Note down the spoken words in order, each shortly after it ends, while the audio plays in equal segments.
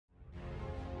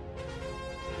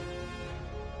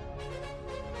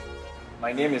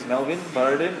My name is Melvin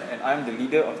Baradin and I'm the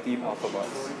leader of Team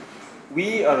AlphaBots.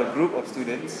 We are a group of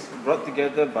students brought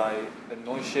together by a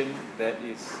notion that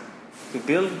is to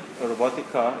build a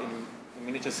robotic car in a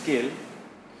miniature scale,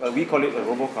 we call it a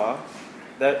robocar,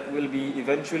 that will be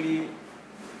eventually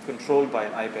controlled by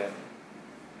an iPad.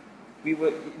 We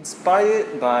were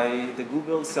inspired by the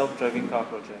Google self-driving car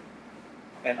project,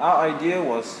 and our idea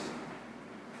was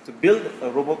to build a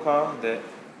robocar that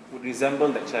would resemble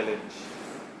that challenge.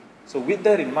 So with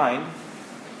that in mind,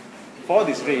 for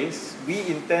this race, we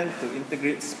intend to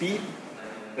integrate speed,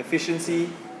 efficiency,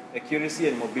 accuracy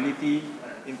and mobility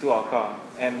into our car.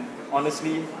 And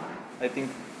honestly, I think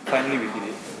finally we did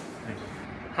it.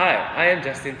 Hi, I am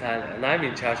Justin Tan and I'm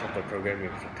in charge of the programming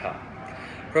of the car.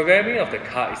 Programming of the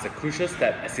car is a crucial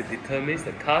step as it determines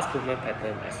the car's movement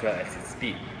pattern as well as its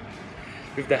speed.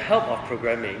 With the help of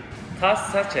programming,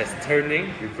 tasks such as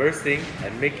turning, reversing,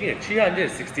 and making a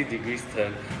 360 degrees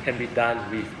turn can be done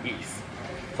with ease.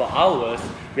 For ours,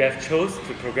 we have chosen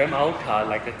to program our car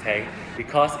like a tank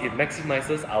because it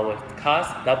maximizes our car's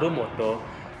double motor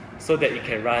so that it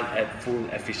can run at full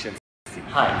efficiency.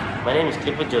 Hi, my name is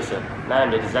Clifford Joseph and I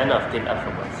am the designer of Team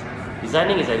AlphaBots.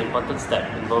 Designing is an important step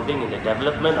involving in the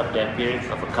development of the appearance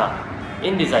of a car.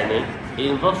 In designing, it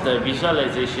involves the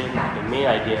visualization of the main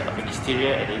idea of the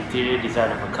exterior and interior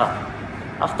design of a car.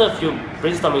 After a few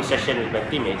brainstorming sessions with my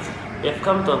teammates, we have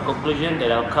come to a conclusion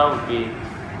that our car would be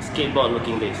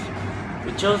skateboard-looking base.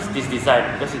 We chose this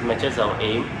design because it matches our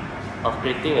aim of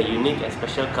creating a unique and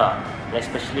special car, and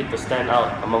especially to stand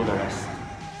out among the rest.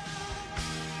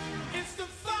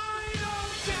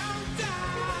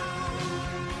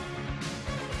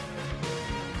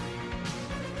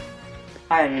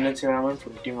 Hi, I'm Milan Siraman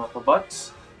from Team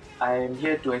AlphaBots. I am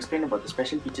here to explain about the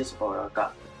special features of our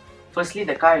car. Firstly,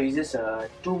 the car uses a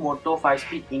 2-motor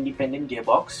 5-speed independent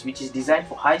gearbox which is designed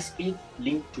for high speed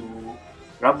linked to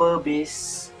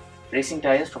rubber-based racing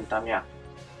tires from Tamiya.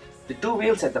 The 2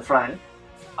 wheels at the front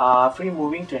are free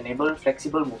moving to enable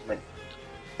flexible movement.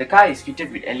 The car is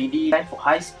fitted with LED designed for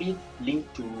high speed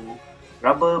linked to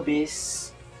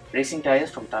rubber-based racing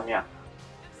tires from Tamiya.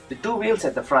 The 2 wheels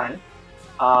at the front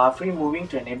are free moving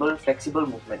to enable flexible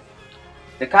movement.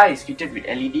 The car is fitted with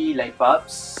LED light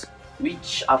bulbs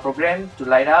which are programmed to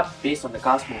light up based on the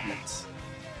car's movements.